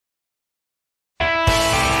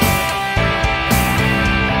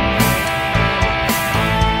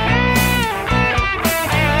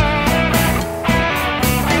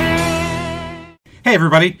Hey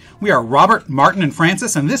everybody, we are Robert, Martin, and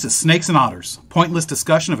Francis, and this is Snakes and Otters, pointless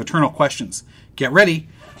discussion of eternal questions. Get ready,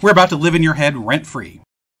 we're about to live in your head rent-free.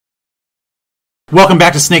 Welcome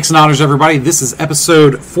back to Snakes and Otters, everybody. This is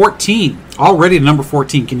episode 14, already number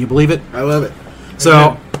 14. Can you believe it? I love it.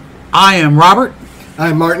 So, I am Robert.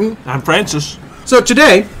 I'm Martin. I'm Francis. So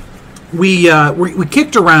today, we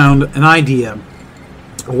kicked around an idea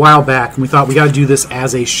a while back, and we thought we got to do this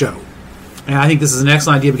as a show. And I think this is an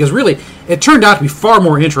excellent idea because really, it turned out to be far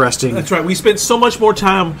more interesting. That's right. We spent so much more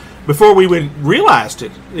time before we realized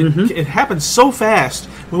it. It happened so fast.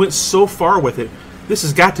 We went so far with it. This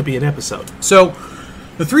has got to be an episode. So,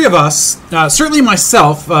 the three of us, certainly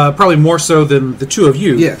myself, probably more so than the two of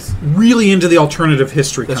you, yes, really into the alternative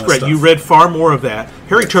history That's kind great. of stuff. You read far more of that.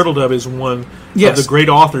 Harry Turtledove is one of the great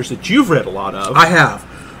authors that you've read a lot of. I have.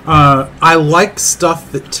 I like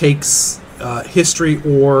stuff that takes history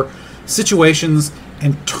or situations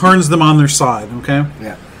and turns them on their side, okay?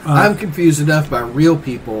 Yeah. I'm confused enough by real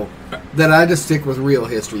people that I just stick with real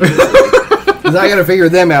history. Because I got to figure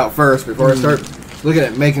them out first before I start looking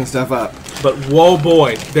at making stuff up. But whoa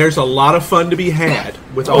boy, there's a lot of fun to be had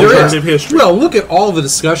with alternative history. Well, look at all the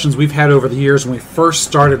discussions we've had over the years when we first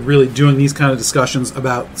started really doing these kind of discussions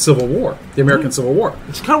about Civil War, the American Civil War.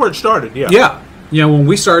 It's kind of where it started, yeah. Yeah. You know, when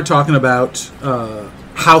we started talking about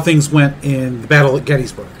how things went in the Battle at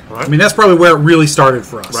Gettysburg. Right. I mean, that's probably where it really started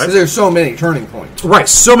for us. Right. Because there's so many turning points. Right,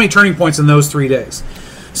 so many turning points in those 3 days.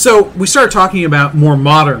 So we started talking about more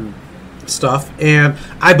modern stuff, and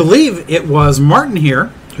I believe it was Martin here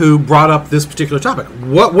who brought up this particular topic.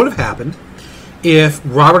 What would have happened if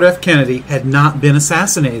Robert F. Kennedy had not been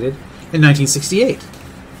assassinated in 1968?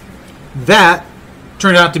 That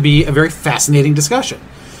turned out to be a very fascinating discussion.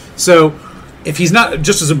 So, if he's not,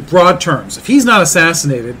 just as in broad terms, if he's not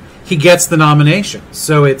assassinated, he gets the nomination.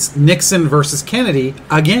 So it's Nixon versus Kennedy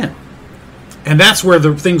again. And that's where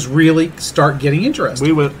the things really start getting interesting.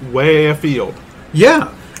 We went way afield.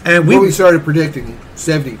 Yeah. And we started predicting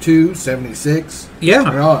 72, 76, and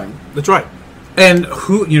on. That's right. And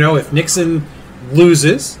who, if Nixon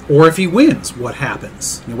loses or if he wins, what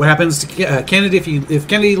happens? What happens to Kennedy if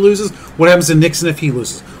Kennedy loses? What happens to Nixon if he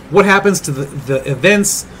loses? What happens to the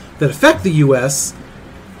events that affect the U.S.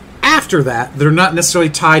 after that are not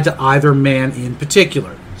necessarily tied to either man in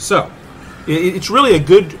particular? So, it's really a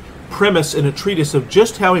good premise in a treatise of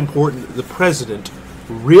just how important the president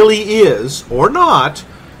really is, or not,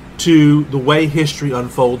 to the way history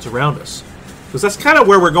unfolds around us. Because that's kind of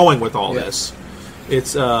where we're going with all this.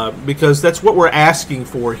 It's because that's what we're asking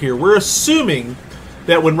for here. We're assuming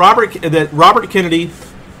that when Robert Kennedy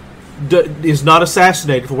is not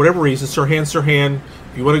assassinated for whatever reason, Sirhan.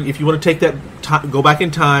 If you want to take that go back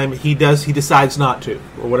in time, he decides not to,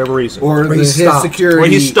 for whatever reason. Or his security. Or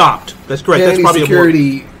he's stopped. That's correct. Kennedy's That's probably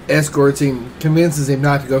security escorts him, convinces him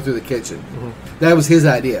not to go through the kitchen. Mm-hmm. That was his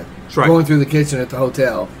idea. That's right. Going through the kitchen at the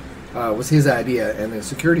hotel was his idea, and the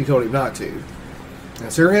security told him not to. And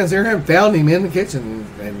Sirhan found him in the kitchen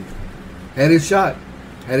and had his shot,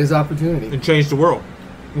 had his opportunity, and changed the world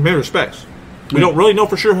in many respects. We don't really know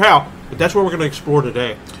for sure how, but that's what we're going to explore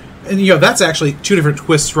today. And that's actually two different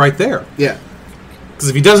twists right there. Yeah. Because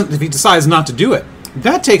if he decides not to do it,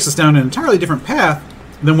 that takes us down an entirely different path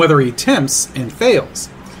than whether he attempts and fails.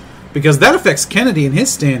 Because that affects Kennedy and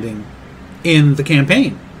his standing in the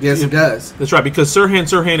campaign. Yes, it does. That's right, because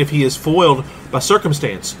Sirhan, if he is foiled by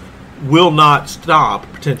circumstance, will not stop,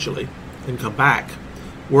 potentially, and come back.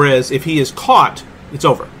 Whereas if he is caught, it's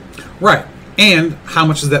over. Right. And how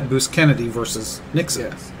much does that boost Kennedy versus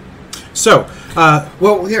Nixon? Yes. So,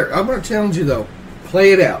 well, here, I'm going to challenge you, though.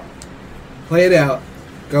 Play it out. Play it out.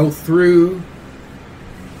 Go through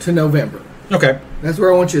to November. Okay. That's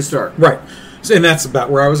where I want you to start. Right. So, and that's about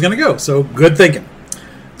where I was going to go. So, good thinking.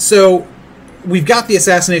 So, we've got the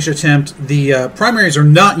assassination attempt. The primaries are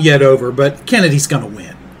not yet over, but Kennedy's going to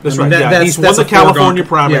win. That's right. He's won the California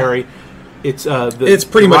primary. Yeah. It's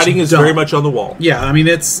pretty much writing is done. Very much on the wall. Yeah, I mean,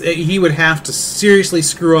 he would have to seriously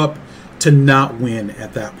screw up to not win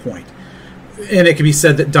at that point. And it can be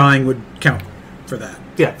said that dying would count for that.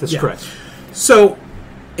 Yeah, that's correct. So,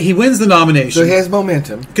 he wins the nomination. So he has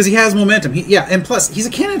momentum. Because he has momentum. And plus, he's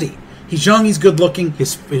a Kennedy. He's young, he's good looking.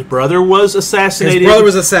 His brother was assassinated.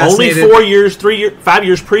 Only 5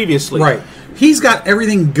 years previously. Right. He's got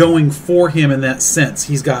everything going for him in that sense.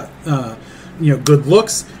 He's got good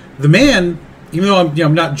looks. The man, even though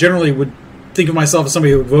I'm not generally would think of myself as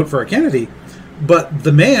somebody who would vote for a Kennedy, but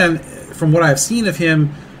the man, from what I've seen of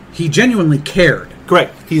him, he genuinely cared.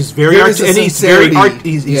 Correct. He's very he's sincere,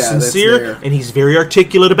 and he's very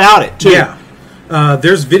articulate about it too. Yeah.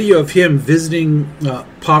 There's video of him visiting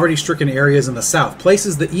poverty-stricken areas in the South,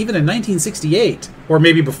 places that even in 1968, or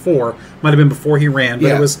maybe before, might have been before he ran,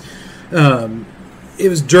 but it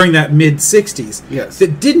was during that mid-'60s, Yes.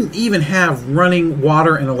 that didn't even have running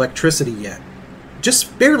water and electricity yet.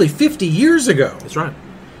 Just barely 50 years ago. That's right.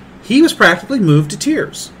 He was practically moved to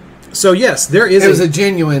tears. So yes, there is It was a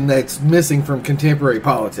genuine that's missing from contemporary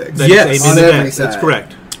politics. Yes. On Amen to every that. side. That's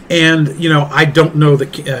correct. And, I don't know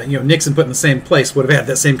that, Nixon put in the same place would have had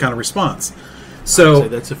that same kind of response. I'd So, say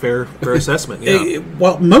that's a fair assessment. Yeah.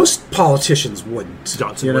 well, most politicians wouldn't.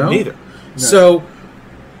 Johnson wouldn't either. So,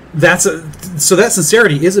 that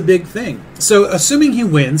sincerity is a big thing. So, assuming he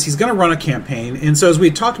wins, he's going to run a campaign. And so, as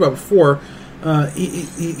we talked about before,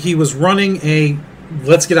 he was running a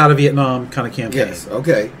let's get out of Vietnam kind of campaign. Yes,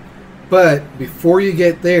 okay. But before you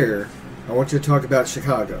get there, I want you to talk about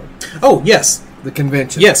Chicago, Oh, yes. the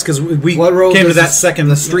convention. Yes, because we What role came to does that second.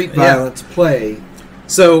 the street yeah. violence play?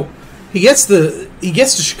 So he gets to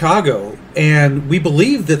Chicago, and we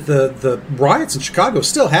believe that the riots in Chicago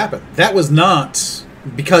still happened. That was not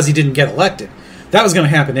because he didn't get elected. That was going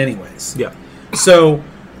to happen anyways. Yeah. So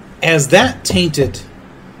as that tainted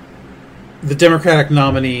the Democratic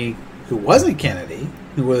nominee who wasn't Kennedy,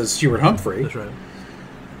 who was Hubert Humphrey, That's right.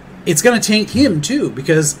 it's going to taint him too,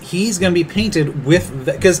 because he's going to be painted with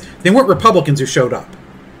because they weren't Republicans who showed up,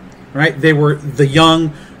 right? They were the young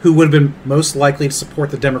who would have been most likely to support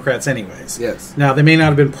the Democrats anyways. Yes. Now they may not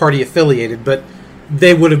have been party affiliated, but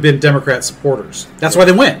they would have been Democrat supporters. That's why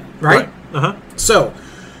they went, right? Uh-huh. So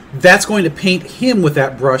that's going to paint him with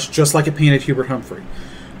that brush, just like it painted Hubert Humphrey.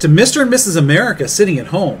 To Mr. and Mrs. America sitting at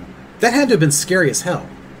home, that had to have been scary as hell.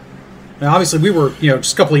 Now, obviously, we were,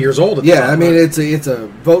 just a couple of years old at the Yeah, time. I mean, it's a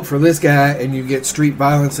vote for this guy, and you get street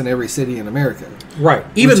violence in every city in America. right.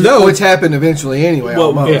 Which happened eventually anyway.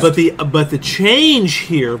 Well, almost. but the change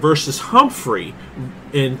here versus Humphrey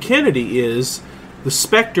and Kennedy is the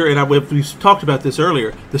specter, and we've talked about this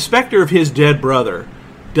earlier. The specter of his dead brother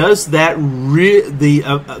does that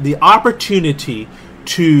the opportunity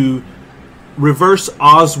to reverse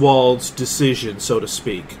Oswald's decision, so to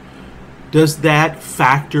speak. Does that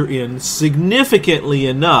factor in significantly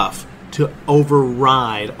enough to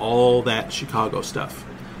override all that Chicago stuff?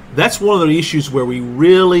 That's one of the issues where we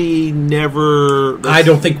really never... I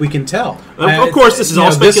don't think we can tell. Of course, this is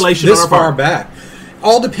all speculation This on our far part. back.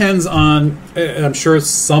 All depends on, I'm sure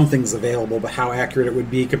something's available, but how accurate it would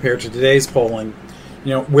be compared to today's polling.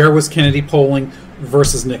 Where was Kennedy polling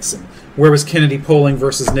versus Nixon? Where was Kennedy polling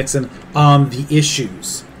versus Nixon on the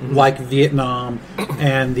issues like Vietnam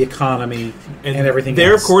and the economy and everything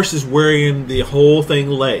there, else? of course, is wherein the whole thing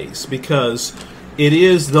lays, because it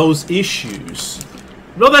is those issues.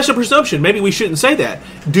 No, that's a presumption. Maybe we shouldn't say that.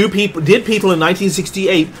 Did people in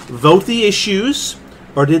 1968 vote the issues,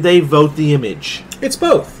 or did they vote the image? It's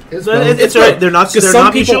both. It's It's both. right. They're not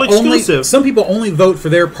Some mutually people exclusive. some people only vote for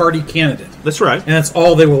their party candidate, That's right. and that's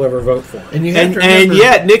all they will ever vote for. And you have And to remember,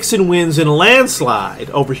 yet Nixon wins in a landslide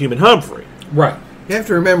over Hubert Humphrey. Right. you have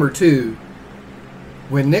to remember too,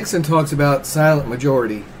 when Nixon talks about silent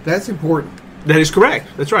majority, that's important. That is correct.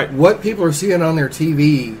 That's right. What people are seeing on their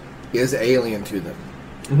TV is alien to them.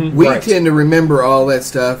 We Right. tend to remember all that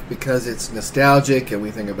stuff because it's nostalgic, and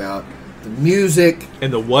we think about the music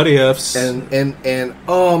And the what ifs. and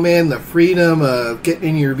oh man, the freedom of getting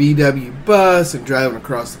in your VW bus and driving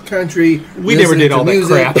across the country. we never listening did to all that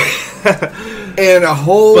music. crap. And a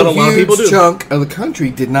whole But a lot of people huge do. chunk of the country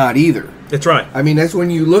did not either. That's right. I mean, that's when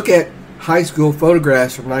you look at high school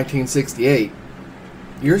photographs from 1968.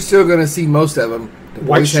 You're still going to see most of them. The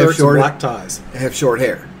White boys have shirts and short, black ties. have short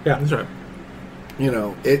hair. Yeah. That's right.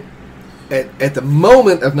 It at the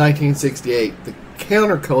moment of 1968, the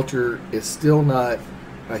counterculture is still not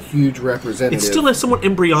a huge representative. It's still somewhat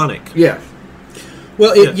embryonic. yeah.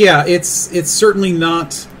 Well, it's certainly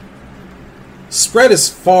not spread as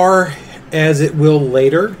far as it will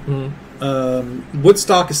later.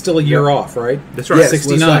 Woodstock is still a year off, right? That's right. Yes,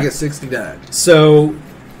 69. Woodstock is 69, So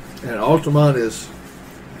and Altamont is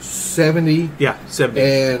 70, Yeah, 70.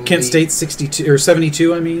 and Kent State 62 or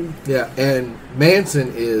 72. I mean, yeah, and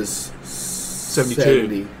Manson is 72.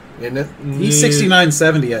 70, isn't it? he's 69,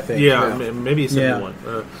 70, I think. Yeah, Yeah. maybe 71.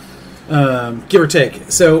 Give or take.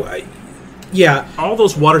 So, yeah, All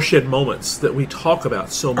those watershed moments that we talk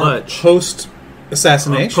about so much. post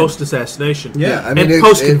assassination. Post-assassination. Yeah. I mean, and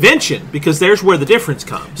post-convention, because there's where the difference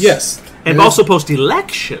comes. Yes. And It is- also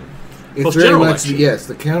post-election. It's very Post-general much election.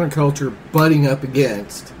 the counterculture butting up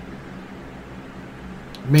against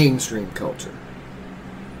mainstream culture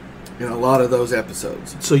in a lot of those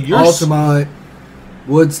episodes. So you're... Altamont,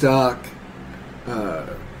 Woodstock,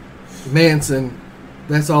 Manson,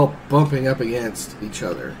 That's all bumping up against each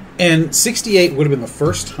other. And 68 would have been the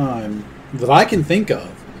first time that I can think of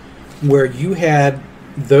where you had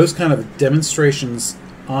those kind of demonstrations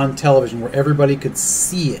on television where everybody could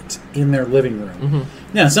see it in their living room.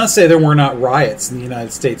 Mm-hmm. Now, it's not to say there were not riots in the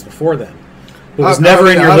United States before then. But it was never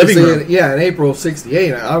in your living room. Yeah, in April of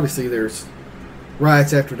 68, obviously there's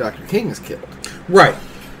riots after Dr. King is killed. Right.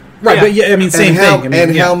 Right, Yeah. but yeah, I mean, same thing. I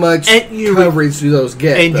mean, how much coverage do those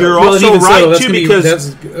get? And though? you're Well, also even right, so, that's too, gonna be- because that's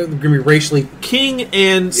going to be racially King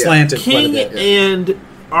and slanted King quite a bit. and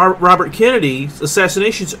Robert Kennedy's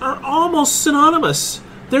assassinations are almost synonymous.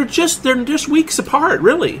 They're just weeks apart,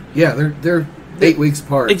 really. Yeah, they're 8 weeks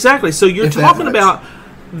apart. Exactly. So you're If that talking much. about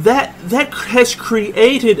that has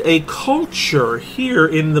created a culture here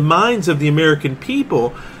in the minds of the American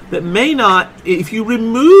people that may not, if you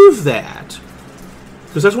remove that,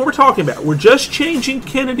 because that's what we're talking about. We're just changing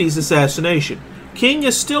Kennedy's assassination. King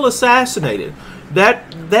is still assassinated.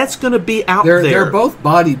 That's going to be out there. They're both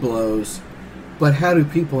body blows, but how do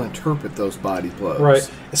people interpret those body blows? right.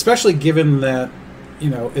 Especially given that,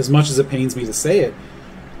 as much as it pains me to say it,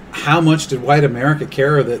 how much did white America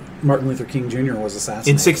care that Martin Luther King Jr. was assassinated?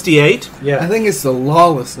 In 68? Yeah. I think it's the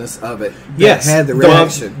lawlessness of it that Yes. had the The-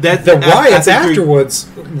 reaction. the riots I think afterwards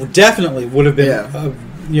definitely would have been,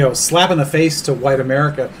 Yeah. slap in the face to white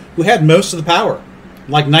America, who had most of the power,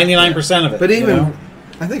 like 99% of it. But even, you know?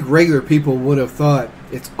 I think regular people would have thought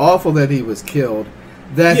it's awful that he was killed.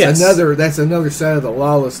 That's Yes. another side of the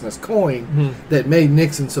lawlessness coin that made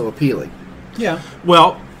Nixon so appealing. Yeah.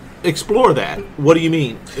 Well, explore that. What do you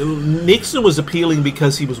mean? Nixon was appealing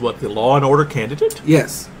because he was what, the law and order candidate?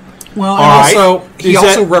 Yes. Well, All and right. also he Is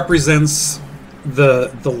also that- represents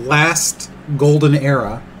the last golden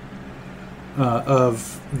era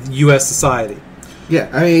of U.S. society. Yeah,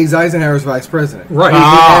 I mean, he's Eisenhower's vice president. Right.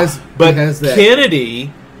 But he has that.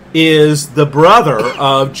 Kennedy is the brother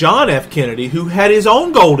of John F. Kennedy, who had his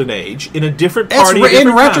own golden age in a different party. It's at different in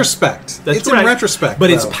time. retrospect. That's It's correct. in retrospect, but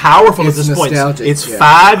it's though. powerful It's at this point. nostalgic, It's yeah.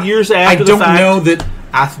 5 years I after don't the fact. know that.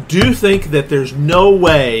 I do think that there's no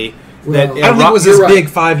way that. Well, I don't think it was you're as right. big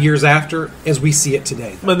 5 years after as we see it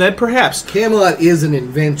today. But then perhaps. Camelot is an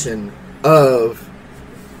invention of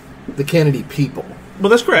the Kennedy people, Well,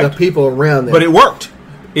 that's the correct. people around them. But it worked.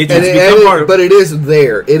 It's And become part of. but it is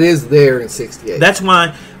there. It is there in '68. That's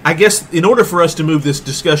why, I guess, in order for us to move this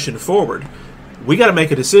discussion forward, we got to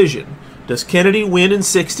make a decision. Does Kennedy win in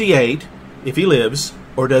 68 if he lives,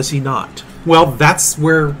 or does he not? Well, that's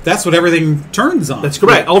what everything turns on. That's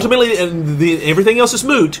correct. Ultimately, and everything else is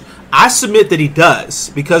moot. I submit that he does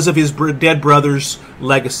because of his dead brother's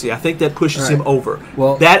legacy. I think that pushes All him right. over.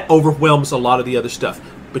 Well- that overwhelms a lot of the other stuff.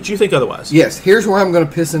 But you think otherwise. Yes. Here's where I'm going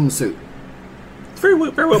to piss in the soup. Very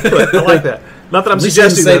well put. I like that. Not that I'm At least you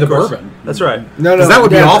didn't suggesting say that, of the course. bourbon. That's right. No, 'Cause that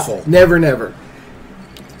would be never, awful. Never.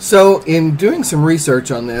 So, in doing some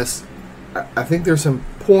research on this, I think there's some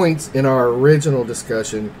points in our original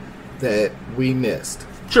discussion that we missed.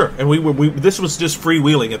 Sure. And we this was just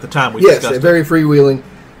freewheeling at the time we Yes, discussed it. very freewheeling.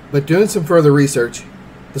 But doing some further research,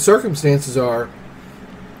 the circumstances are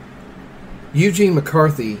Eugene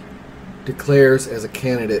McCarthy declares as a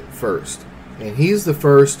candidate first. And he's the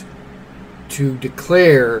first to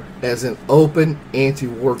declare as an open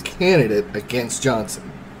anti-war candidate against Johnson.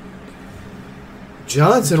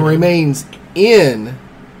 Johnson remains in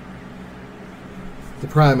the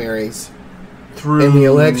primaries Through in the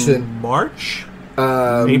election. March?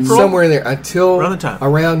 April? April? Somewhere in there until Around the time.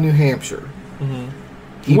 around New Hampshire.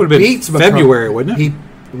 He It would have been beats McCarthy. February, wouldn't it?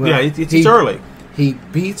 Yeah, it's early. He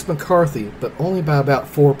beats McCarthy, but only by about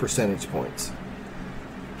 4 percentage points.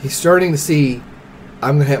 He's starting to see,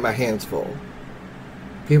 I'm going to have my hands full.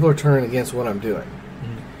 People are turning against what I'm doing.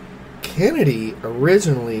 Kennedy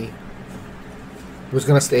originally was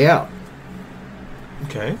going to stay out.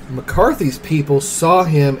 Okay. McCarthy's people saw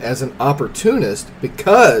him as an opportunist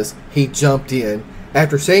because he jumped in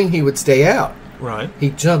after saying he would stay out. Right. He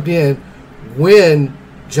jumped in when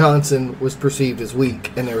Johnson was perceived as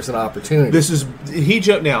weak and there was an opportunity. He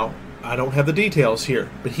jumped. Now, I don't have the details here,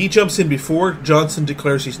 but he jumps in before Johnson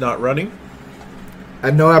declares he's not running. I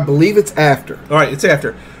believe it's after. All right, it's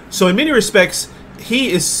after. So in many respects, he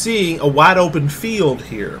is seeing a wide open field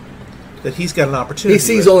here that he's got an opportunity. He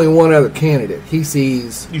sees with. only one other candidate. He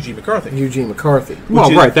sees Eugene McCarthy, Eugene McCarthy. Well,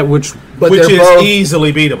 is- right. which But is they're both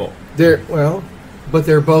easily beatable. but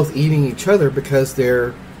they're both eating each other because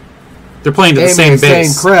they're They're playing to the aiming same at the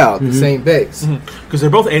base. same crowd, the same base. Because they're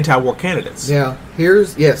both anti-war candidates. Now,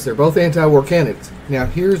 they're both anti-war candidates. Now,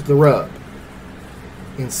 here's the rub.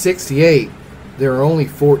 In 68, there are only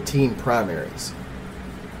 14 primaries.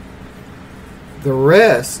 The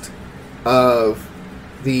rest of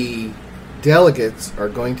the delegates are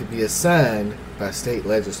going to be assigned by state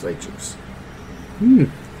legislatures.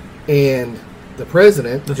 And the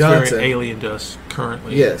president, That's Johnson... very alien to us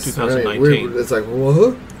currently yes, in 2019. Right? It's like,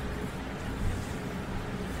 what?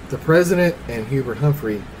 The president and Hubert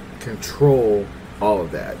Humphrey control all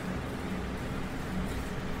of that.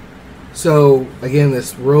 So, again,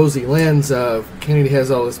 this rosy lens of Kennedy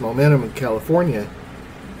has all this momentum in California,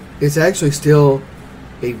 it's actually still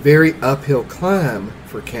a very uphill climb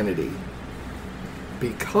for Kennedy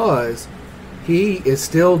because he is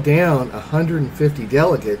still down 150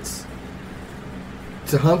 delegates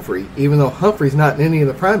to Humphrey, even though Humphrey's not in any of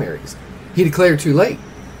the primaries. He declared too late.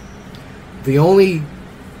 The only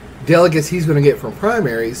delegates he's going to get from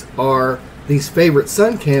primaries are these favorite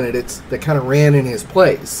son candidates that kind of ran in his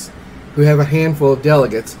place, who have a handful of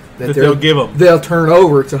delegates that they'll give him. They'll turn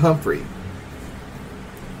over to Humphrey.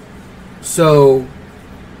 So,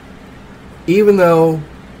 even though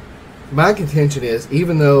my contention is,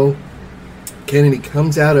 even though Kennedy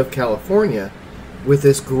comes out of California with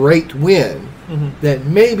this great win that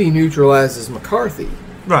maybe neutralizes McCarthy,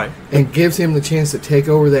 right, and gives him the chance to take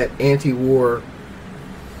over that anti-war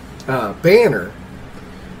banner,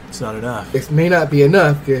 it's not enough. it may not be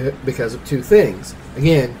enough because of two things.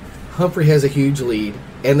 Again, Humphrey has a huge lead,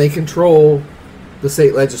 and they control the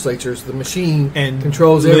state legislatures. The machine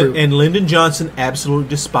controls everything. And Lyndon Johnson absolutely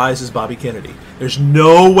despises Bobby Kennedy. There's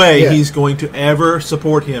no way he's going to ever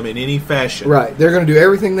support him in any fashion. Right. They're going to do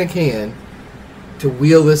everything they can to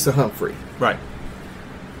wheel this to Humphrey. Right.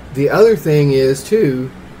 The other thing is, too,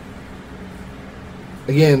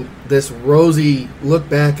 again, this rosy look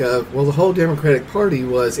back of, well, the whole Democratic Party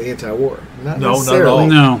was anti-war. Not necessarily.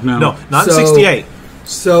 No, not in 68.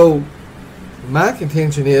 So, my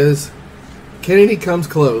contention is, Kennedy comes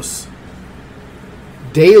close.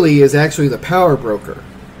 Daley is actually the power broker.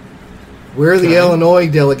 Where the Illinois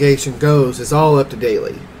delegation goes is all up to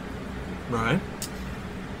Daley. Right.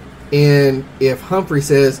 And if Humphrey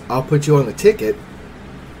says, I'll put you on the ticket,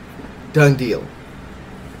 done deal.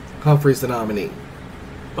 Humphrey's the nominee.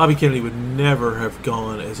 Bobby Kennedy would never have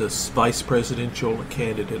gone as a vice presidential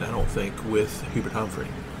candidate, I don't think, with Hubert Humphrey.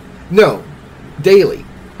 No, Daley.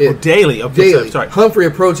 Daley. Daley. Sorry. Humphrey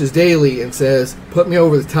approaches Daley and says, put me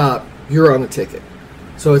over the top, you're on the ticket.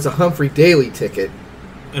 So it's a Humphrey-Daley ticket.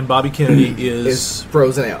 And Bobby Kennedy is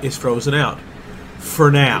frozen out. Is frozen out. For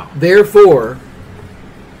now. Therefore,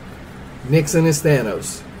 Nixon is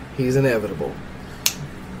Thanos. He's inevitable.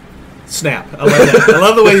 Snap. I love that. I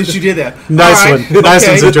love the way that you did that. Nice one. Nice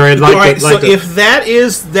one, Centurion. If that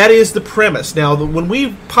is the premise. Now, when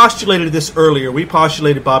we postulated this earlier, we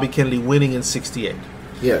postulated Bobby Kennedy winning in 68.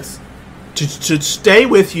 Yes. To stay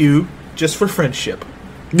with you just for friendship.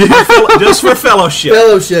 Just for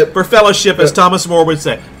fellowship. For fellowship, as Thomas More would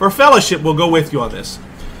say. For fellowship, we'll go with you on this.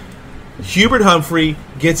 Hubert Humphrey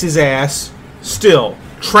gets his ass still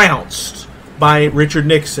trounced by Richard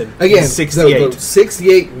Nixon in 68. The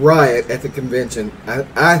 68 riot at the convention,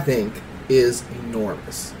 I think, is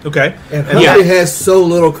enormous. Okay. And Humphrey has so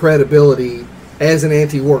little credibility as an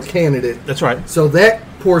anti-war candidate. That's right. So that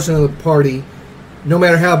portion of the party, no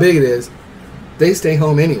matter how big it is, they stay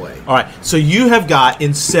home anyway. All right. So you have got,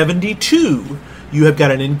 in 72, you have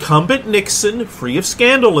got an incumbent Nixon, free of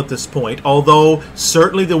scandal at this point, although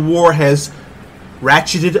certainly the war has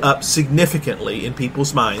ratcheted up significantly in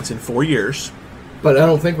people's minds in 4 years. But I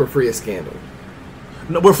don't think we're free of scandal.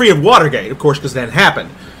 No, we're free of Watergate, of course, because that happened.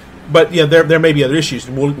 But yeah, there may be other issues,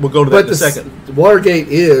 and we'll go to that in a second. Watergate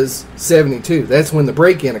is 72. That's when the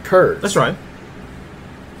break-in occurs. That's right.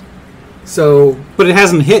 So, but it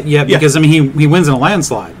hasn't hit yet because he wins in a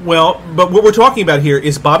landslide. Well, but what we're talking about here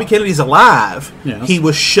is Bobby Kennedy's alive. Yes. He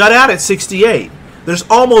was shut out at 68. There's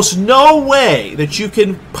almost no way that you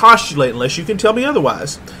can postulate, unless you can tell me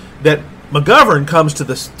otherwise, that McGovern comes to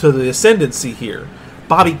the ascendancy here.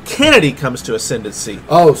 Bobby Kennedy comes to ascendancy.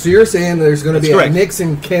 Oh, so you're saying there's going to be correct. A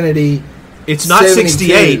Nixon-Kennedy. It's not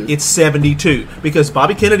 68, it's 72. Because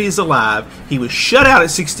Bobby Kennedy is alive. He was shut out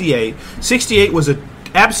at 68. 68 was an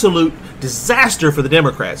absolute disaster for the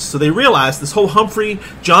Democrats. So they realized this whole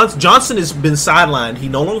Johnson has been sidelined. He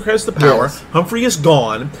no longer has the power. Yes. Humphrey is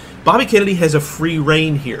gone. Bobby Kennedy has a free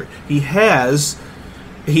reign here. He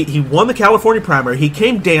won the California primary. He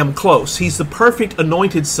came damn close. He's the perfect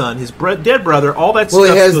anointed son. His dead brother, all that stuff.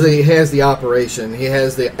 Well, he has the operation. He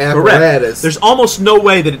has the apparatus. Correct. There's almost no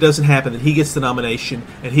way that it doesn't happen, that he gets the nomination,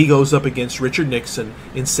 and he goes up against Richard Nixon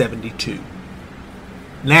in 72.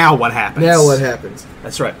 Now what happens?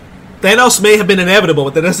 That's right. Thanos may have been inevitable,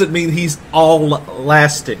 but that doesn't mean he's all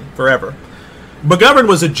lasting forever. McGovern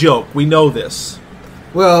was a joke. We know this.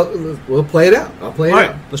 Well, we'll play it out. I'll play it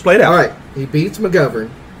out. Let's play it out. All right. He beats McGovern.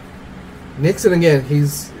 Nixon again.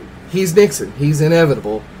 He's Nixon. He's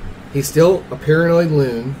inevitable. He's still a paranoid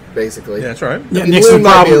loon, basically. Yeah, that's right. Yeah, Loon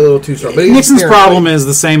might be a little too strong. But he's Nixon's paranoid. problem is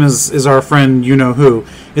the same as our friend you-know-who,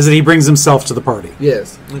 is that he brings himself to the party.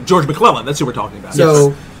 Yes. George McClellan, that's who we're talking about. So,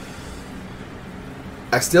 Yes.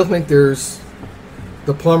 I still think there's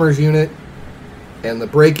the plumbers unit and the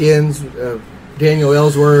break-ins of Daniel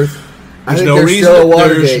Ellsworth. I think there's still a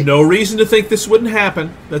Watergate. There's no reason to think this wouldn't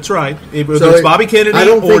happen. That's right. Whether So it's Bobby Kennedy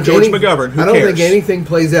or George McGovern, who I don't cares? think anything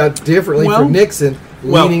plays out differently Well- for Nixon.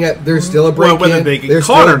 Leading up, there's still a break-in. Well, whether they get there's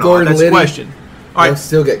caught still or not, Gordon that's Liddy. the question. All They'll right.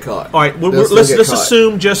 still get caught. All right, well, They'll still let's get caught.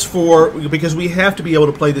 assume because we have to be able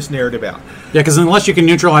to play this narrative out. Yeah, because unless you can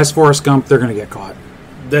neutralize Forrest Gump, they're going to get caught.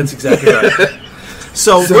 That's exactly right.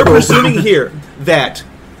 So we're presuming here that,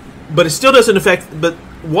 but it still doesn't affect. But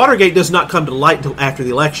Watergate does not come to light until after the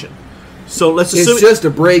election. So let's assume It's just a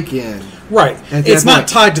break-in. Right. At It's that not point.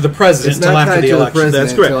 tied to the president It's until not after tied the to the election. president.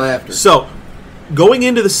 That's correct. until after. So, going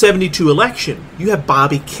into the 72 election, you have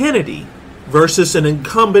Bobby Kennedy versus an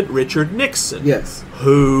incumbent Richard Nixon. Yes.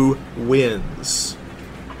 Who wins?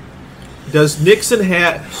 Does Nixon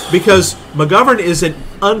have... Because McGovern is an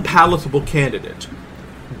unpalatable candidate.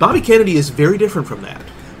 Bobby Kennedy is very different from that.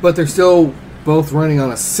 But they're still both running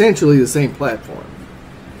on essentially the same platform.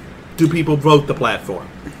 Do people vote the platform?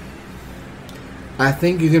 I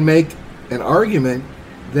think you can make an argument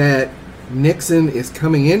that Nixon is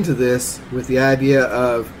coming into this with the idea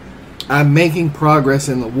of, I'm making progress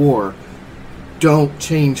in the war. Don't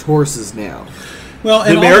change horses now. Well, The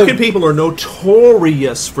and American people are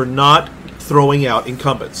notorious for not throwing out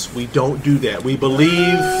incumbents. We don't do that. We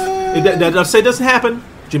believe... I'll say it doesn't happen.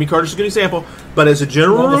 Jimmy Carter's a good example. But as a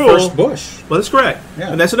general the rule... first Bush. Well, that's correct.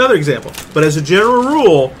 Yeah. And that's another example. But as a general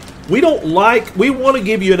rule, we want to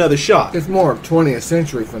give you another shot. It's more of 20th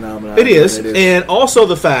century phenomenon. It is. than And also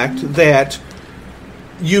the fact that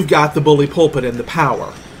you've got the bully pulpit and the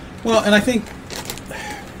power. Well, and I think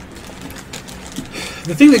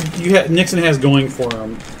the thing that Nixon has going for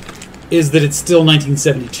him is that it's still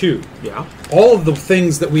 1972. Yeah. All of the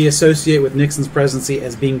things that we associate with Nixon's presidency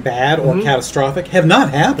as being bad or catastrophic have not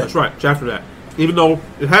happened. That's right. It's after that. Even though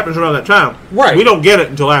it happens around that time. Right. We don't get it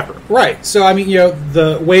until after. Right. So, I mean,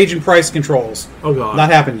 the wage and price controls, Oh, God. not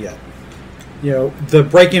happened yet. The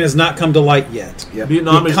break-in has not come to light yet. Yep.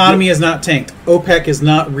 Vietnam The economy has not tanked. OPEC has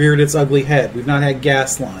not reared its ugly head. We've not had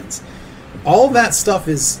gas lines. All of that stuff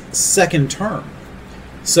is second term.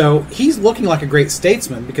 So he's looking like a great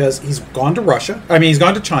statesman because he's gone to Russia. I mean, he's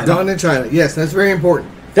gone to China. Gone to China. Yes, that's very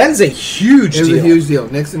important. That is a huge It was deal. a huge deal.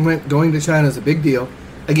 Nixon going to China is a big deal.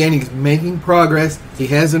 Again, he's making progress. He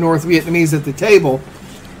has the North Vietnamese at the table.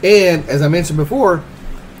 And, as I mentioned before,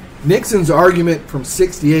 Nixon's argument from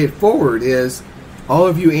 68 forward is all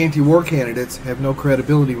of you anti-war candidates have no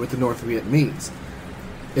credibility with the North Vietnamese.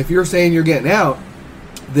 If you're saying you're getting out,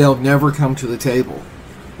 they'll never come to the table.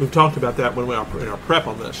 We've talked about that when we are in our prep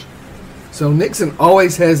on this. So Nixon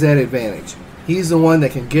always has that advantage. He's the one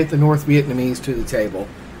that can get the North Vietnamese to the table.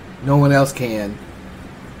 No one else can.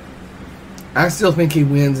 I still think he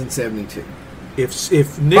wins in 72. If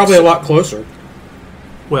Nixon, Probably a lot closer.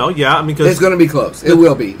 Well, yeah, I mean, because It's going to be close. It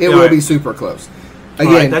will be. It will be super close.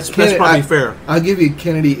 Again, right, that's probably fair. I'll give you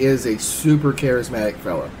Kennedy is a super charismatic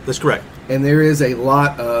fellow. That's correct. And there is a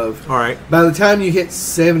lot of... All right. By the time you hit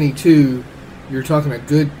 72, you're talking a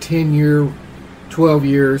good 10-year, 12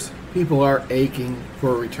 years. People are aching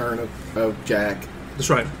for a return of Jack. That's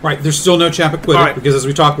right. Right. There's still no Chappaquiddick All right. because, as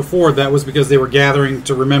we talked before, that was because they were gathering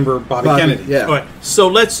to remember Bobby Kennedy. Yeah. All right. So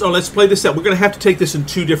let's play this out. We're going to have to take this in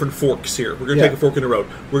two different forks here. We're going to take a fork in the road.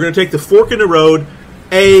 We're going to take the fork in the road,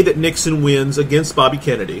 that Nixon wins against Bobby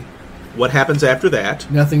Kennedy. What happens after that?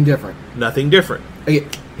 Nothing different. Nothing different. Again,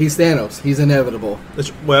 he's Thanos. He's inevitable.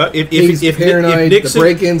 If He's paranoid. Nixon, the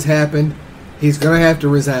break-ins happen. He's going to have to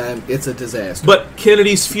resign. It's a disaster. but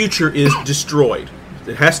Kennedy's future is destroyed.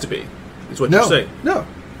 It has to be. Is what you're saying. No.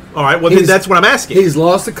 All right. Well, then that's what I'm asking. He's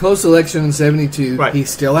lost a close election in 72. Right. He's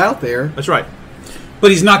still out there. That's right.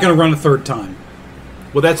 But he's not going to run a third time.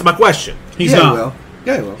 Well, that's my question. He's yeah, not. He will.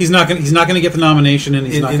 Yeah, he will. He's not going to get the nomination, and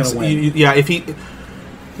he's not going to win. Yeah, if he.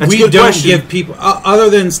 That's We a good don't question. give people other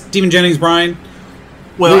than Stephen Jennings Bryan.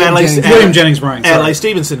 Well, William Jennings Bryan. sorry. Adlai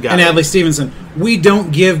Stevenson got and it. Adlai Stevenson. We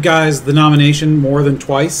don't give guys the nomination more than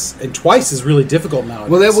twice, and twice is really difficult nowadays.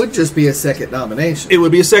 Well, that would just be a second nomination. It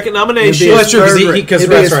would be a second nomination. It'd be that's true, 'cause third- he- 'cause it'd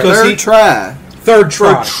be that's his right. third he- try. third For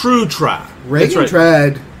try. a true try. Reagan That's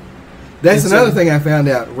right. tried. That's In another 70. thing I found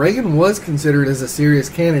out. Reagan was considered as a serious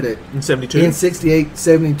candidate In 72. in 68,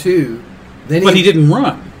 72. Then But he didn't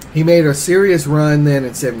run. He made a serious run then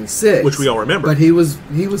in '76, which we all remember. But he was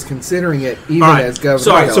considering it even All right. as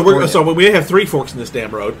governor. So we have three forks in this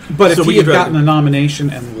damn road. But so if he had gotten a nomination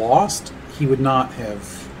and lost, he would not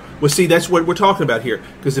have. Well, see, that's what we're talking about here.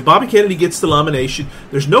 Because if Bobby Kennedy gets the nomination,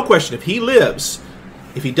 there's no question. If he lives,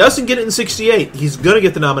 if he doesn't get it in '68, he's going to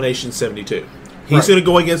get the nomination in '72. He's going to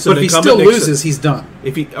go against an But if he incumbent still Nixon. loses, he's done.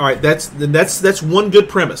 All right, that's one good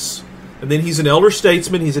premise. And then he's an elder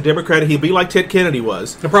statesman. He's a Democrat. He'll be like Ted Kennedy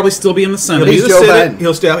was. He'll probably still be in the Senate. He'll be in the Joe Senate.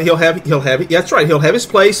 Biden. He'll have. That's right. He'll have his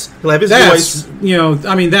place. He'll have his That's, voice.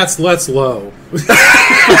 that's low.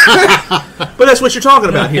 But that's what you're talking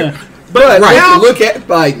about here. But now, look at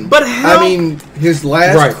Biden. But how? I mean, his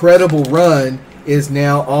last credible run is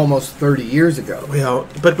now almost 30 years ago. Well,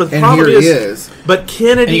 but the And problem here he is. But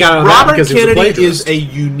Kennedy, Robert Robert Kennedy is plagiarist. a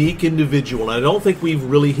unique individual, and I don't think we've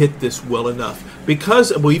really hit this well enough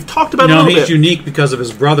because we've talked about it a little he's bit. unique because of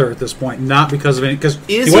his brother at this point, not because of any. Because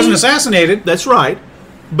he Is wasn't he? assassinated. That's right.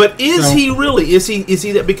 But is No. he really? Is he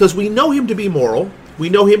that? Because we know him to be moral. We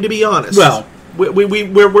know him to be honest. Well, we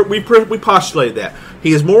postulated that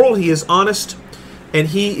he is moral. He is honest, and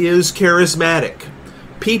he is charismatic.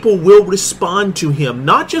 People will respond to him,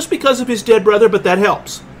 not just because of his dead brother, but that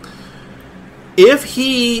helps. If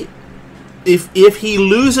he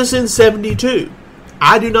loses in '72,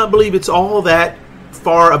 I do not believe it's all that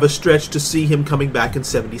far of a stretch to see him coming back in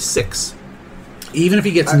 '76. Even if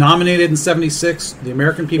he gets nominated in '76, the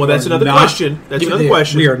American people. Well, that's are another not, question. That's another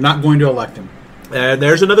question. We are not going to elect him. And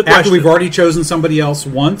there's another question. After we've already chosen somebody else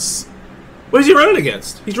once. What is he running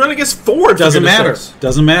against? He's running against Ford. Doesn't matter.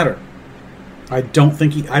 Doesn't matter. I don't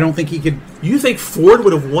think he could. You think Ford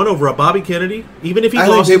would have won over a Bobby Kennedy, even if he I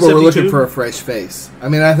lost think in people were 72? looking for a fresh face. I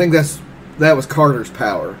mean, I think that was Carter's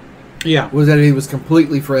power. Yeah. Was that he was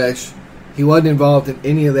completely fresh. He wasn't involved in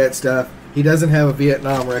any of that stuff. He doesn't have a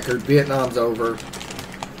Vietnam record. Vietnam's over.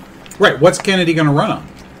 Right. What's Kennedy going to run on?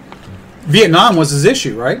 Vietnam was his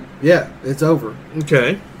issue, right? Yeah, it's over.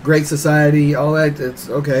 Okay. Great Society, all that. It's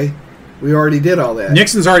okay. We already did all that.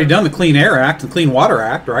 Nixon's already done the Clean Air Act and Clean Water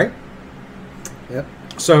Act, right? Yep.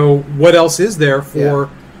 So what else is there for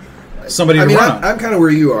somebody to run on? I'm kind of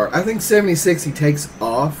where you are. I think 76 he takes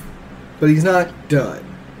off, but he's not done.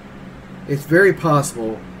 It's very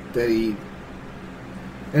possible that he...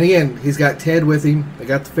 And again, he's got Ted with him. They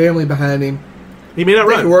got the family behind him. He may not They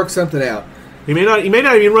run. can work something out. He may not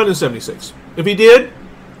even run in 76. If he did,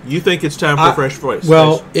 you think it's time for a fresh voice.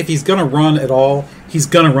 Well, if he's going to run at all, he's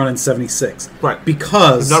going to run in 76. Right.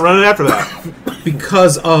 Because... he's not running after that.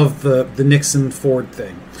 because of the Nixon-Ford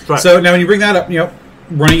thing. Right. So now when you bring that up,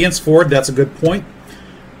 running against Ford, that's a good point.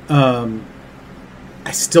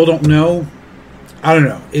 I still don't know. I don't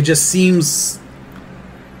know. It just seems...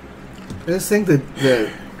 I just think that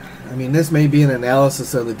this may be an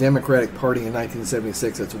analysis of the Democratic Party in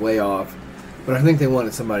 1976 that's way off, but I think they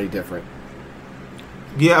wanted somebody different.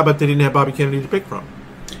 Yeah, but they didn't have Bobby Kennedy to pick from.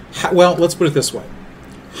 Well, let's put it this way.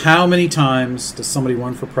 How many times does somebody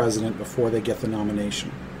run for president before they get the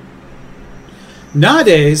nomination?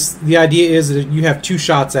 Nowadays, the idea is that you have two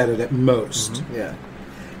shots at it at most. Mm-hmm. Yeah.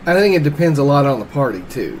 I think it depends a lot on the party,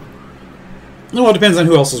 too. Well, it depends on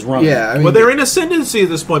who else is running. Yeah, I mean, Well, they're in ascendancy at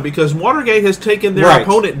this point because Watergate has taken their Right.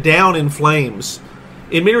 opponent down in flames.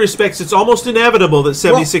 In many respects, it's almost inevitable that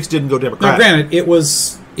 76 didn't go Now, Democratic. granted, it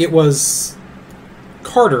was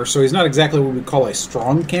Carter, so he's not exactly what we'd call a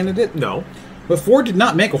strong candidate. No, But Ford did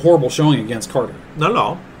not make a horrible showing against Carter. not at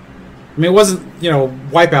all. I mean, it wasn't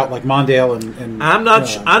wipeout like Mondale and I'm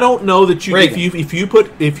not. I don't know that you. Reagan.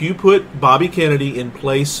 If you put Bobby Kennedy in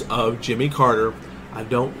place of Jimmy Carter, I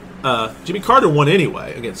don't. Jimmy Carter won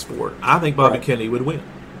anyway against Ford. I think Bobby Right. Kennedy would win.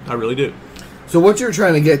 I really do. So what you're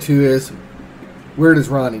trying to get to is, where does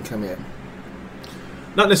Ronnie come in?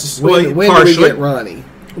 Not necessarily. When do we partially. get Ronnie?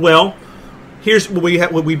 Well, here's what we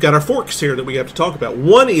have. We've got our forks here that we have to talk about.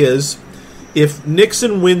 One is if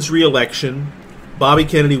Nixon wins re-election, Bobby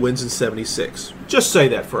Kennedy wins in 76. Just say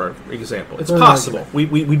that for example. It's For an possible. We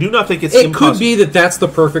do not think it's It impossible. could be that that's the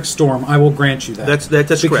perfect storm. I will grant you that.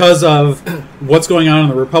 That's because correct. of what's going on in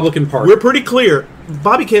the Republican Party. We're pretty clear.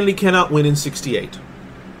 Bobby Kennedy cannot win in 68.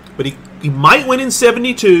 But he might win in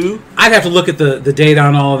 72. I'd have to look at the data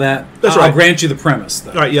on all of that. That's I'll right. grant you the premise,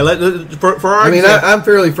 though. All right, yeah. For our I mean, example- I'm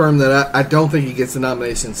fairly firm that I don't think he gets the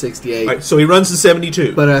nomination in 68. all right, so he runs in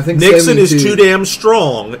 72. But I think Nixon 72 is too damn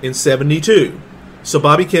strong in 72. So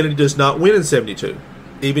Bobby Kennedy does not win in 72,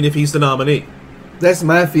 even if he's the nominee. That's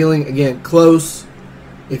my feeling. Again, close.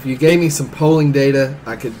 If you gave me some polling data,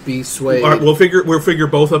 I could be swayed. All right, we'll figure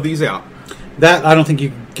both of these out. That I don't think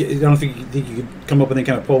you could come up with any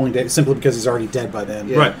kind of polling data simply because he's already dead by then.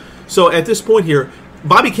 Yeah. Right. So at this point here,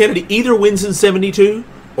 Bobby Kennedy either wins in 72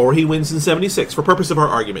 or he wins in 76, for purpose of our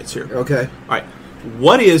arguments here. Okay. All right.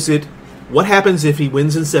 What happens if he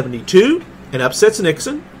wins in 72 and upsets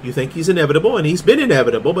Nixon? You think he's inevitable, and he's been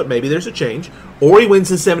inevitable, but maybe there's a change. Or he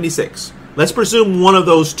wins in 76. Let's presume one of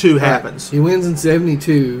those two happens. He wins in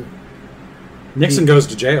 72. Nixon goes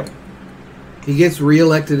to jail. He gets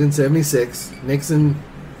reelected in 76. Nixon...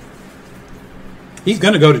 He's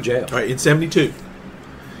going to go to jail. All right, in 72.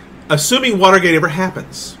 Assuming Watergate ever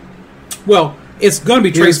happens. Well, it's going to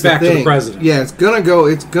be traced back to the president. Yeah, it's going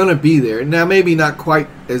to be there. Now, maybe not quite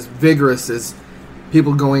as vigorous as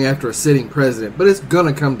people going after a sitting president, but it's going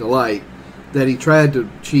to come to light that he tried to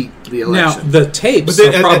cheat the election. Now, the tapes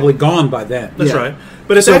are probably gone by then. That's right.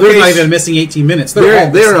 But so there's not even missing 18 minutes.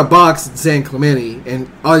 They're in a box in San Clemente,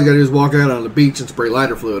 and all you got to do is walk out on the beach and spray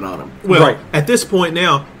lighter fluid on them. Well, right. At this point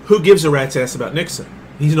now, who gives a rat's ass about Nixon?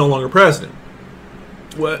 He's no longer president.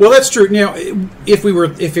 Well, that's true. Now, if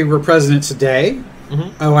he were president today,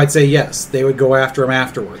 I'd say yes, they would go after him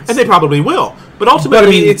afterwards, and they probably will. But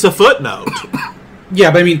ultimately, it's a footnote.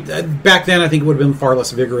 Yeah, but I mean, back then I think it would have been far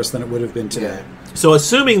less vigorous than it would have been today. Yeah. So,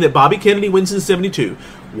 assuming that Bobby Kennedy wins in 72,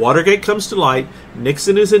 Watergate comes to light,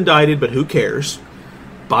 Nixon is indicted, but who cares?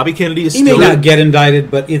 Bobby Kennedy is he may not get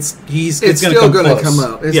indicted, but it's still going to come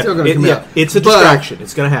out. It's still going to come out. It's a distraction.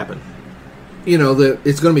 It's going to happen. You know,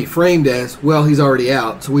 it's going to be framed as, well, he's already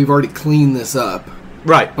out, so we've already cleaned this up.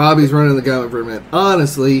 Right. Bobby's running the government.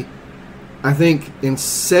 Honestly, I think in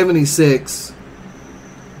 76,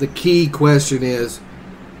 the key question is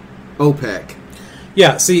OPEC.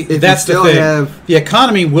 Yeah, see, that's the thing. The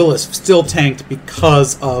economy will have still tanked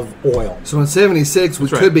because of oil. So in 76, we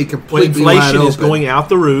could be completely wide inflation open. is going out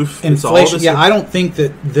the roof. Inflation, I don't think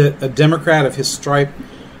that a Democrat of his stripe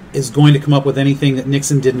is going to come up with anything that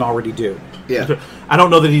Nixon didn't already do. Yeah. I don't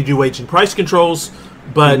know that he'd do wage and price controls,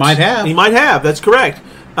 but he might have. He might have. That's correct.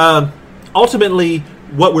 Ultimately,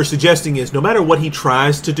 what we're suggesting is no matter what he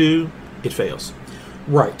tries to do, it fails.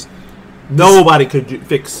 Right. Nobody could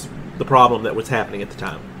fix the problem that was happening at the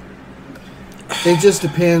time. It just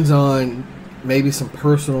depends on maybe some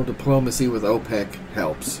personal diplomacy with OPEC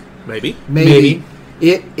helps. Maybe.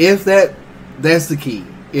 If that's the key.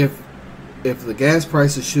 If the gas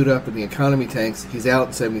prices shoot up and the economy tanks, he's out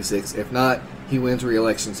in 76. If not, he wins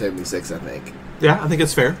re-election in 76, I think. Yeah, I think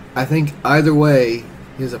it's fair. I think either way,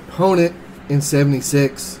 his opponent in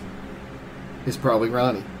 76 is probably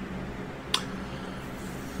Ronnie.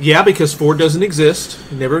 Yeah, because Ford doesn't exist.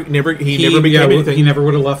 He never became anything. He never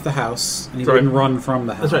would have left the house, and he wouldn't run from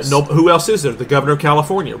the house. That's right. No, who else is there? The governor of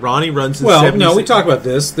California. Ronnie runs in 76. No, we talked about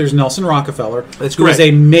this. There's Nelson Rockefeller. That's correct. Who is a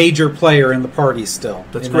major player in the party still.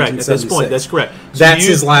 That's correct. At this point, that's correct. So that's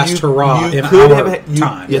his last hurrah in our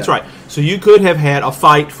time. That's right. So you could have had a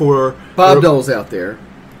fight for... Bob Dole's out there.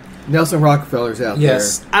 Nelson Rockefeller's out there.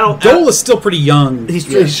 Dole is still pretty young.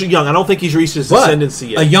 He's young. I don't think he's reached his ascendancy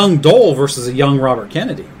yet. A young Dole versus a young Robert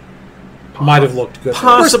Kennedy might have looked good.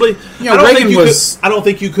 Possibly. I don't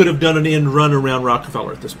think you could have done an end run around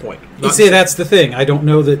Rockefeller at this point. You see, that's the thing. I don't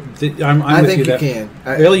know that. I think you can.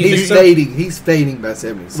 Really, he's fading. He's fading by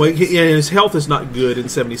 76. Well, his health is not good in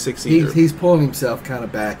 76 either. He's pulling himself kind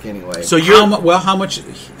of back anyway. So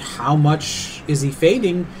how much is he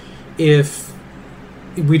fading if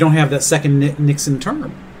we don't have that second Nixon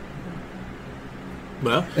term?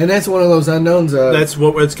 Well, and that's one of those unknowns. That's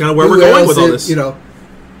kind of where we're going with all this. You know,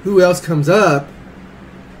 who else comes up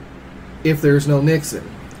if there's no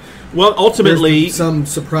Nixon? Well, ultimately, there's some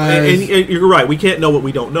surprise. And you're right. We can't know what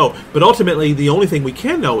we don't know. But ultimately, the only thing we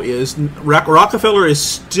can know is Rockefeller is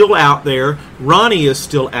still out there. Ronnie is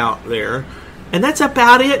still out there, and that's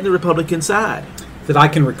about it in the Republican side that I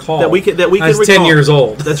can recall. That we can recall. 10 years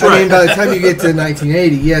old. That's right. I mean, by the time you get to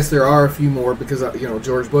 1980, yes, there are a few more because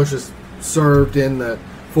George Bush has served in the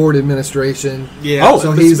Ford administration. Yeah.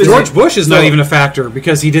 So George Bush is not even a factor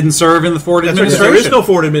because he didn't serve in the Ford administration. There is no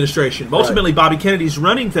Ford administration. But ultimately, Bobby Kennedy's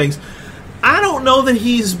running things. I don't know that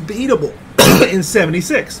he's beatable in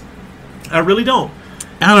 76. I really don't.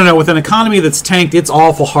 I don't know. With an economy that's tanked, it's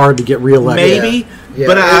awful hard to get reelected. Maybe. Yeah,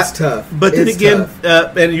 but it's tough. But then again,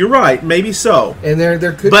 and you're right, maybe so. And there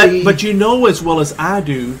could be... But you know as well as I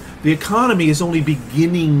do, the economy is only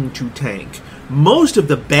beginning to tank. Most of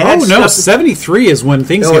the bad stuff... 73 is when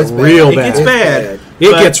things get real bad. It gets bad.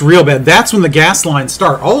 It gets real bad. That's when the gas lines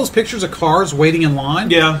start. All those pictures of cars waiting in line,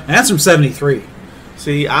 that's from 73.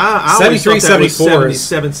 See, I 73, always thought that was 74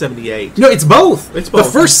 77, 78. No, it's both. It's both.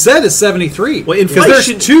 The first set is 73. Well, inflation,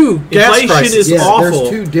 there's two gas prices. Inflation is awful. There's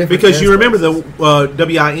two different because you remember the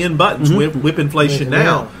WIN buttons, whip inflation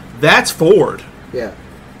now. That's Ford. Yeah.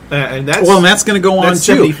 And that's going to go on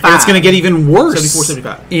too. And it's going to get even worse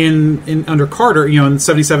 74, 75. in under Carter, in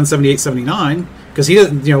 77, 78, 79. because he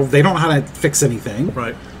doesn't. They don't know how to fix anything,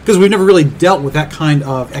 Right. Because we've never really dealt with that kind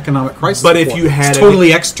of economic crisis. But before. if you had it's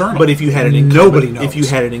totally external. But if you had nobody knows. If you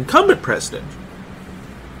had an incumbent president,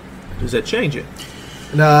 does that change it?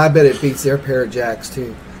 No, I bet it beats their pair of jacks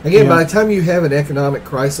too. Again, Yeah. by the time you have an economic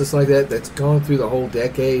crisis like that, that's gone through the whole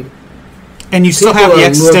decade, and you still people have the are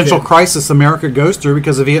existential looking- crisis America goes through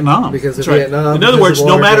because of Vietnam. because of That's right. Vietnam. In other because words, of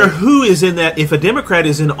no matter Watergate. who is in that, if a Democrat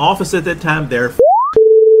is in office at that time, they're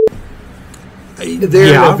They're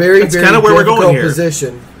in Yeah. a very, That's very kinda where we're going difficult here.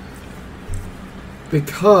 position,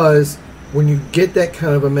 because when you get that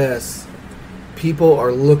kind of a mess, people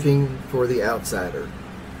are looking for the outsider.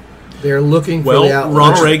 They're looking for the well. outsider.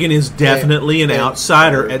 Ronald Reagan is definitely an And-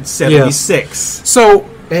 outsider at 76, So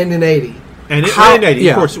And in 80. and in how, 80,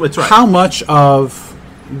 yeah, of course, that's right. How much of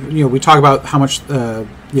we talk about how much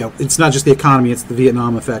it's not just the economy; it's the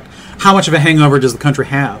Vietnam effect. How much of a hangover does the country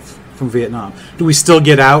have from Vietnam? Do we still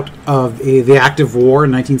get out of the active war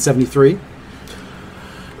in 1973?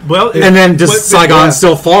 Well, And then does but- Saigon yeah.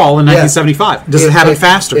 still fall in Yeah. 1975? Does it If- happen if-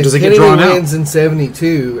 faster? if Does it get Kennedy drawn out? wins in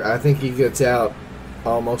 72, I think he gets out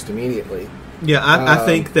almost immediately. Yeah, I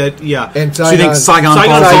think that. Yeah, And So you think Saigon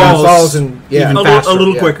Saigon falls, falls and even a faster?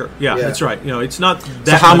 little yeah. quicker. Yeah, Yeah. that's right. It's not So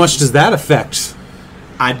that. how much does that affect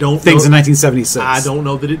I don't things know, in 1976? I don't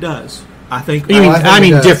know that it does. I think. You mean, I think I it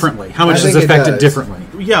mean does. differently. How much I is it think it affected does. differently?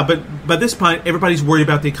 Yeah, but by this point, everybody's worried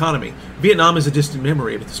about the economy. Vietnam is a distant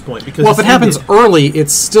memory at this point because Well, if it it's happens ended. early,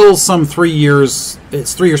 it's still some 3 years.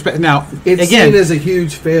 It's 3 years. Now, It's again, seen as a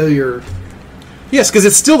huge failure. yes, because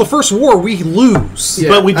it's still the first war we lose. Yeah.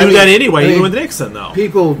 But we do I mean- that anyway, I mean, even with Nixon, though.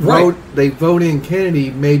 People Right. vote. They vote in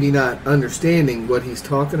Kennedy, maybe not understanding what he's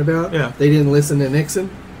talking about. Yeah. They didn't listen to Nixon.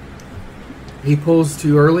 He pulls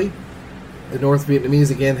too early. The North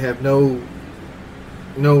Vietnamese again have no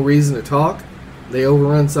reason to talk. They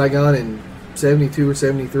overrun Saigon in 72 or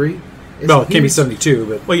 73. It's Well, it can't be huge. 72,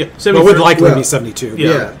 but Well, yeah, it 73. would likely well, be 72. Yeah.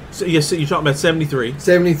 yeah. So, yes, you're talking about 73,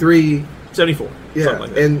 73. 74, Yeah, something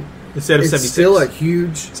like that. and Instead of it's 76. still a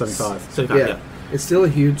huge 75. 75, yeah, yeah. it's still a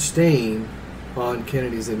huge stain on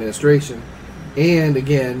Kennedy's administration, and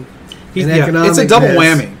again, He's- an yeah, economic it's a double mess.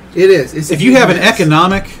 whammy. It is. It's a If you huge have an mess.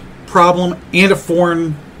 economic problem and a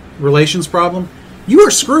foreign relations problem, you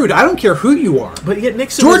are screwed. I don't care who you are. But yet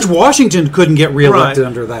Nixon George was, Washington couldn't get reelected right.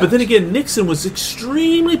 under that. But then again, Nixon was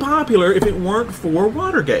extremely popular if it weren't for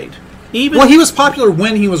Watergate. Even well, he was popular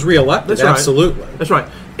when he was reelected. That's right. Absolutely. That's right.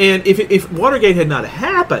 And if Watergate had not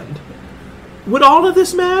happened, would all of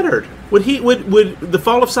this mattered? Would the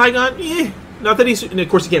fall of Saigon? Not that he's. And of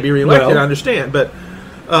course, he can't be reelected. Well- I understand, but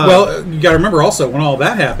Well, you got to remember also when all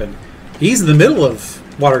that happened, he's in the middle of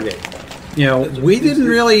Watergate. We didn't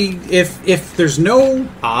really. If there's no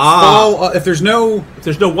fall, if there's no if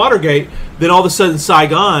there's no Watergate, then all of a sudden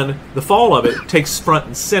Saigon, the fall of it, takes front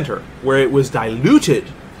and center, where it was diluted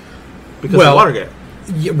because of Watergate.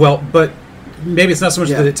 but maybe it's not so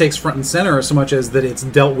much Yeah. that it takes front and center, as so much as that it's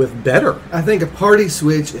dealt with better. I think a party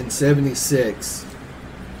switch in 76.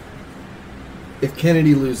 If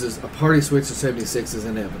Kennedy loses, a party switch in 76 is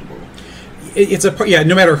inevitable. It's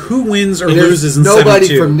no matter who wins or There's loses in nobody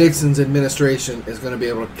 72. from Nixon's administration is going to be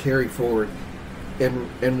able to carry forward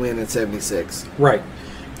and win in 76, right,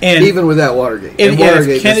 and even without Watergate. and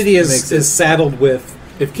Watergate if Kennedy just is makes it- saddled with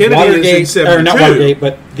If Kennedy Watergate, is in or not 72, Watergate,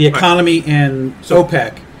 but the economy and So-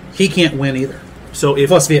 OPEC, he can't win either. so if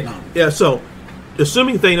Plus Vietnam. yeah, so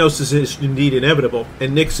assuming Thanos is indeed inevitable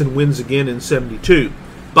and Nixon wins again in 72,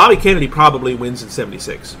 Bobby Kennedy probably wins in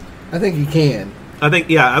 76. I think he can. I think,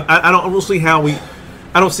 yeah, I don't see how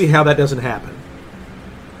I don't see how that doesn't happen.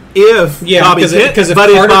 If Yeah, Bobby because if but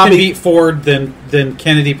Carter Bobby, can beat Ford, then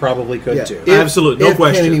Kennedy probably could Yeah. too. Absolutely, no if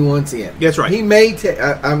question. Kennedy wants in. That's right. He may take.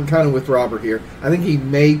 I'm kind of with Robert here. I think he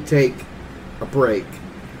may take a break,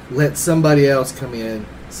 let somebody else come in,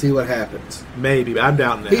 see what happens. maybe, but I'm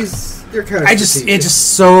doubting that. They're kind of.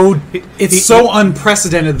 It's so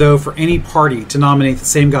unprecedented though for any party to nominate the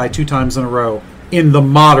same guy 2 times in a row in the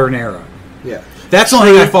modern era. Yeah. That's the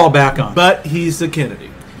only thing I fall back on. But he's the Kennedy.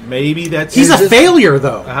 Maybe that's He's a just- failure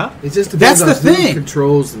though. Uh-huh. It just depends That's the on who thing.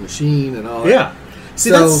 controls the machine and all that. Yeah. See,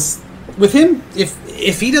 So- that's with him.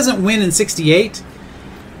 If he doesn't win in 68,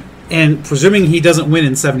 and presuming he doesn't win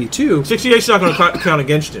in 72, 68's not going to count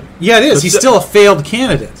against him. yeah, it is. But He's se- still a failed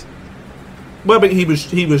candidate. Well, but he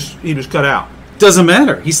was cut out. Doesn't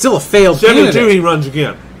matter. He's still a failed 72, candidate. he runs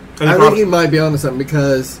again. And I he think probably- he might be onto something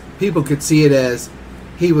because people could see it as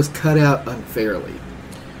he was cut out unfairly.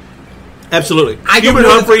 absolutely. I don't Hubert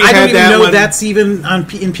know. Humphrey I don't had even that know one. that's even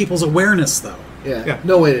in people's awareness, though. Yeah. Yeah.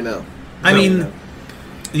 No way to know. I No, mean, no.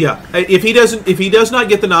 Yeah, if he does not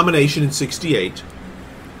get the nomination in 68,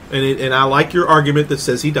 And I like your argument that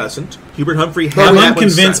says he doesn't. Hubert Humphrey had I'm that one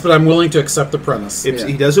unconvinced, set. but I'm willing to accept the premise. If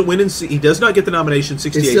he doesn't win, he does not get the nomination in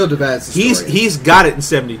 68. It still divides the story. He's got it in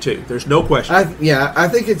 72. There's no question. I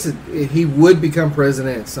think he would become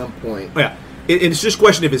president at some point. Yeah, it's just a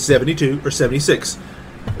question if it's 72 or 76.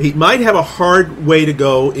 He might have a hard way to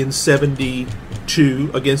go in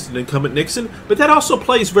 72 against an incumbent Nixon, but that also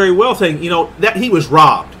plays very well saying, that he was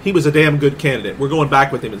robbed. He was a damn good candidate. We're going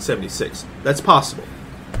back with him in 76. That's possible.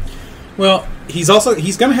 Well, he's going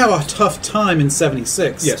to have a tough time in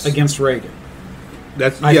 76 against Reagan.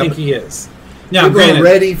 I think he is. Now, people are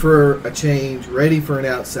ready for a change, ready for an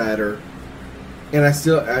outsider,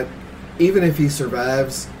 and even if he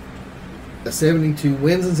survives a 72,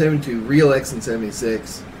 wins in 72, re-elects in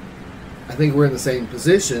 76, I think we're in the same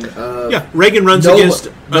position of Reagan runs against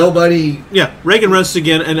nobody. Reagan runs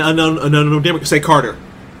again an unknown Democrat, say Carter.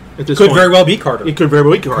 At this could point. very well be Carter. It could very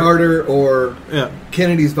well be Carter. Or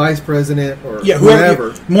Kennedy's vice president or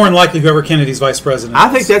whoever. More than likely, whoever Kennedy's vice president I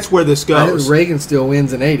think that's where this goes. I think Reagan still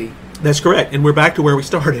wins in 80. That's correct, and we're back to where we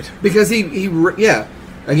started. Because he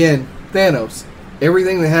again, Thanos.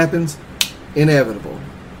 Everything that happens, inevitable.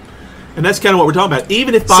 And that's kind of what we're talking about.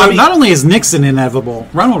 Even if Bobby... So not only is Nixon inevitable,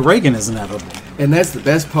 Ronald Reagan is inevitable. And that's the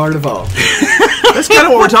best part of all. That's kind of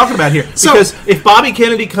what we're talking about here. Because if Bobby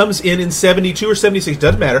Kennedy comes in 72 or 76,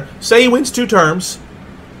 doesn't matter. Say he wins 2 terms,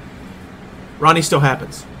 Ronnie still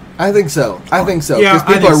happens. I think so. Yeah, Because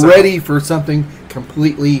people are ready for something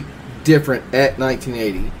completely different at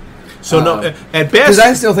 1980. So at best... Because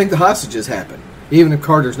I still think the hostages happen, even if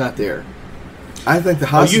Carter's not there. I think the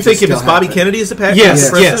hostages you think if it's Bobby happen. Kennedy as the pack?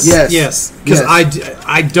 Yes. Because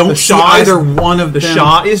I don't see either one of them. The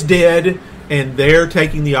Shah is dead, and they're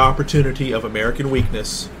taking the opportunity of American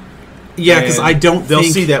weakness. Yeah, because I don't they'll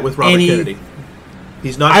think see that with Robert Kennedy.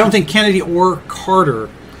 He's not. I don't think Kennedy or Carter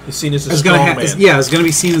is seen as a strong man. Is going to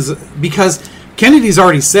be seen as because Kennedy's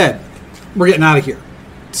already said we're getting out of here.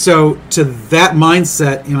 So to that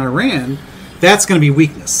mindset in Iran, that's going to be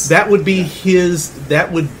weakness. That would be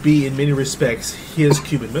That would be in many respects his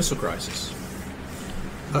Cuban Missile Crisis.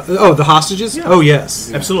 The hostages? Yeah. Oh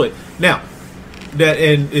yes, absolutely. Now,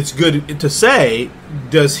 and it's good to say,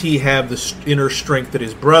 does he have the inner strength that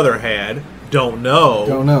his brother had? Don't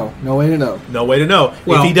know. No way to know. No way to know.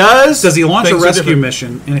 Well, if he does he launch a rescue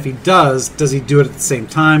mission? And if he does he do it at the same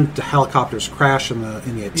time? Do helicopters crash in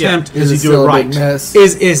the attempt? Does he do it right? Mess?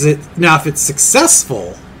 Is it now? If it's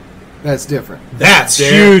successful, that's different. That's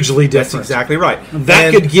hugely different. That's exactly right.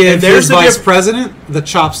 That could give his vice president the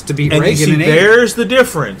chops to beat Reagan. There's the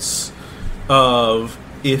difference of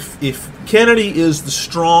if Kennedy is the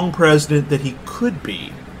strong president that he could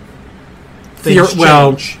be.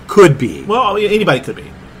 Could be. Well, anybody could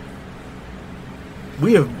be.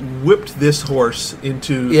 We have whipped this horse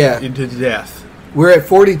into death. We're at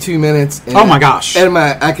 42 minutes. And my gosh! And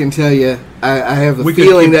I can tell you, I have the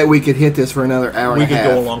feeling that we could hit this for another hour and a half. We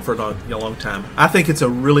could go along for a long time. I think it's a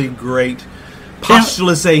really great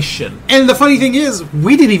postulation. And the funny thing is,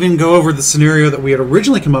 we didn't even go over the scenario that we had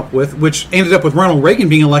originally come up with, which ended up with Ronald Reagan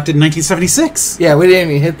being elected in 1976. Yeah, we didn't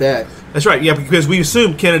even hit that. That's right, yeah, because we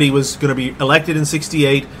assumed Kennedy was going to be elected in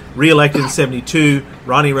 68, re-elected in 72,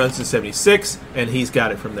 Ronnie runs in 76, and he's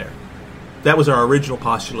got it from there. That was our original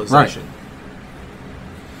postulation. Right.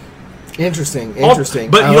 Interesting.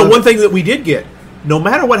 But, one thing that we did get, no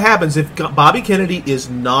matter what happens, if Bobby Kennedy is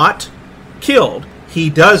not killed, he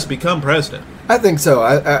does become president. I think so.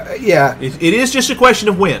 Yeah. It is just a question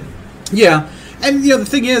of when. Yeah. And, the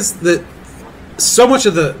thing is that so much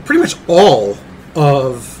of pretty much all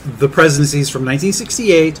of the presidencies from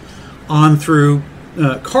 1968 on through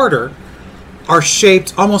Carter are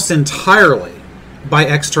shaped almost entirely by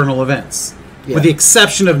external events, with the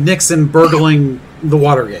exception of Nixon burgling the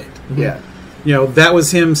Watergate. Yeah. That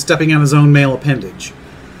was him stepping on his own male appendage.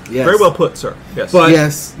 Yes. Very well put, sir. Yes.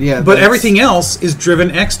 But But everything else is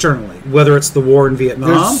driven externally, whether it's the war in Vietnam.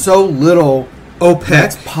 There's so little OPEC.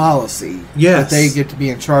 That's policy that they get to be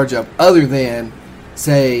in charge of, other than,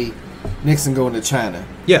 say, Nixon going to China.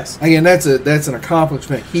 Yes. Again, that's an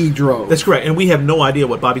accomplishment he drove. That's correct. And we have no idea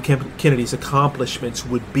what Bobby Kennedy's accomplishments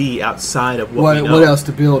would be outside of what we know. What else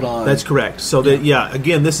to build on. That's correct. So,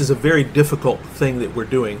 again, this is a very difficult thing that we're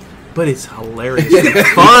doing. But it's hilarious.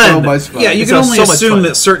 It's fun. So much fun. Yeah, you can only assume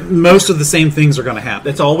that most of the same things are going to happen.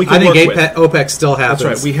 That's all we can work with. I think OPEC still happens.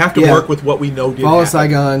 That's right. We have to work with what we know did Fall happen. of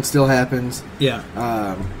Saigon still happens. Yeah.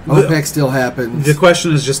 OPEC still happens. The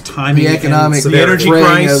question is just timing. The economic, the energy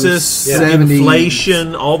crisis,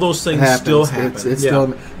 inflation, all those things still happen. It's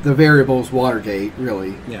still the variables. Watergate,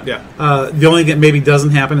 really. Yeah. The only thing that maybe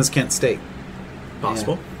doesn't happen is Kent State.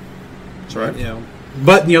 Possible. That's right.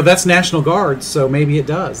 But, that's National Guard, so maybe it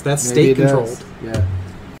does. That's state-controlled. Yeah.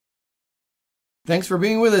 Thanks for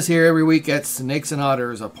being with us here every week at Snakes and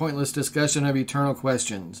Otters, a pointless discussion of eternal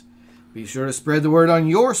questions. Be sure to spread the word on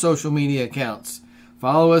your social media accounts.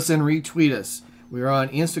 Follow us and retweet us. We are on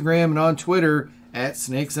Instagram and on Twitter at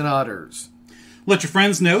Snakes and Otters. Let your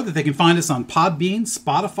friends know that they can find us on Podbean,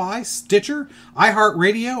 Spotify, Stitcher,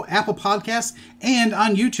 iHeartRadio, Apple Podcasts, and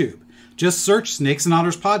on YouTube. Just search Snakes and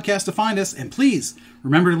Otters Podcast to find us, and please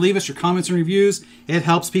remember to leave us your comments and reviews. It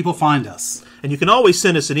helps people find us. And you can always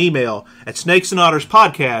send us an email at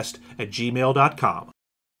snakesandotterspodcast@gmail.com.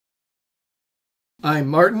 I'm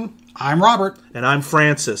Martin. I'm Robert. And I'm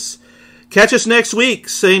Francis. Catch us next week.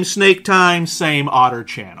 Same snake time, same otter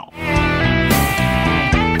channel.